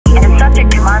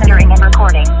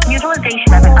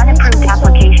utilization of an unapproved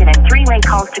application and three-way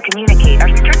calls to communicate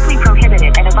are strictly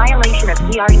prohibited and a violation of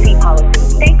DRC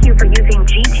policy. Thank you for using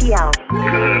GTL.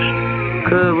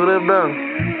 Cuz, what up, though?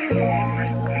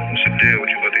 What's the deal? What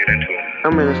you about to get into?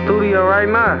 I'm in the studio right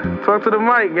now. Talk to the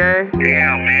mic, gang.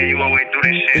 Damn, man, you always do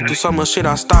this shit. Been through so much shit,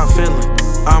 I stopped feeling.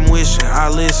 I'm wishing, I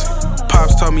listen.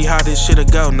 Pops told me how this shit'll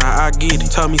go, now I get it.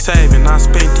 Told me save and I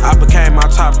spent it. I became my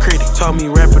top critic. Told me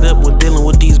wrap it up when dealing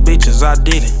with these bitches, I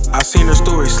did it. I seen her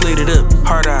story, slid it up.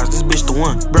 Hard eyes, this bitch the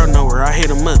one. Bro know her, I hit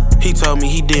him up. He told me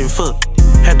he didn't fuck.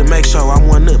 Had to make sure I'm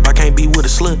one up, I can't be with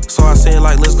a slut. So I said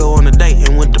like, let's go on a date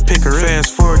and went to pick her up.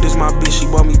 Fast forward, this my bitch, she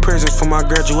bought me presents for my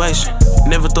graduation.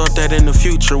 Never thought that in the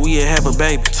future we'd have a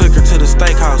baby. Took her to the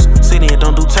steakhouse, sit in,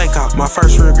 don't do takeout. My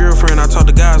first real girlfriend, I told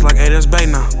the guys like, hey, that's bae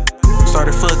now.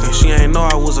 Started fucking, she ain't know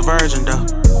I was a virgin though.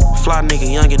 Fly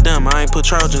nigga, young and dumb, I ain't put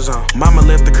Trojans on. Mama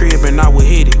left the crib and I would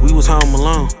hit it, we was home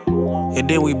alone. And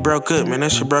then we broke up, man,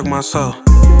 that shit broke my soul.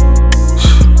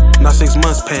 Now 6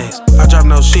 months passed, I dropped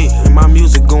no shit, and my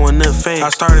music going up fast. I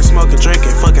started smoking, drinking,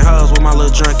 fucking hoes with my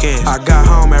little drunk ass. I got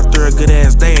home after a good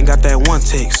ass day and got that one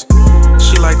text.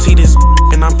 She like, T this,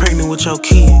 and I'm pregnant with your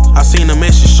kid. I seen the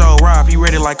message show Rob, he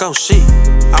read it like, oh shit.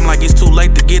 I'm like, it's too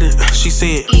late to get it. She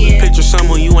said, picture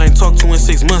someone you ain't talked to in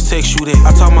 6 months, text you that.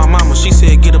 I told my mama, she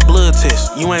said, get a blood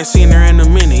test. You ain't seen her in a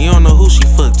minute, you don't know who she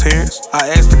fucked, Terrence. I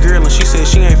asked the girl and she said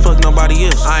she ain't fucked nobody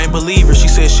else. I ain't believe her, she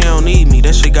said she don't need me,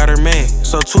 that shit got her mad.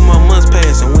 So 2 more months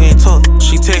passed and we ain't talk.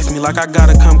 She text me like I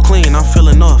gotta come clean, I'm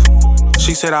feeling off.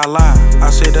 She said I lied, I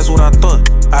said that's what I thought.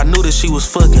 I knew that she was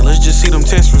fucking, let's just see them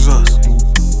test results.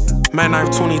 May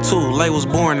 9th, 22, Lay was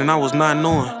born and I was not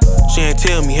knowing. She ain't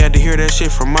tell me, had to hear that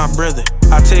shit from my brother.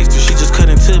 I texted her, she just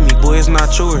couldn't tell me, boy, it's not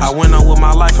yours. I went on with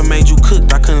my life and made you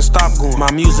cooked, I couldn't stop going.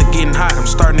 My music getting hot, I'm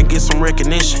starting to get some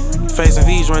recognition. Face and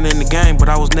V's running the game, but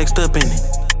I was next up in it.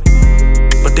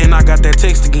 But then I got that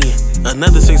text again,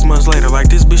 another 6 months later, like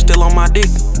this bitch still on my dick.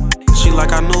 She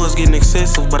like, I knew it's getting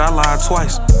excessive, but I lied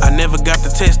twice. I never got the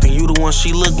testing, you the one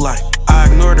she looked like. I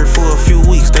ignored her for a few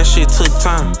weeks, that shit took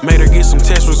time. Made her get some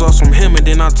test results from him and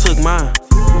then I took mine.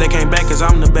 They came back cause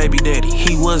I'm the baby daddy,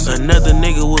 he wasn't. Another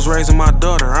nigga was raising my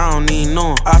daughter, I don't even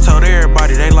know him. I told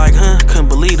everybody, they like, huh, couldn't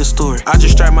believe the story. I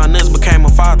just strapped my nuts, became a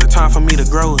father, time for me to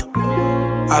grow up.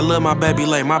 I love my baby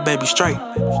late, my baby straight.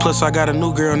 Plus I got a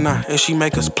new girl now, and she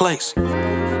make us plays.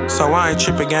 So I ain't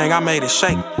tripping, gang, I made it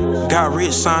shake. Got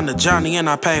rich, signed to Johnny, and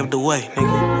I paved the way,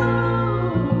 nigga.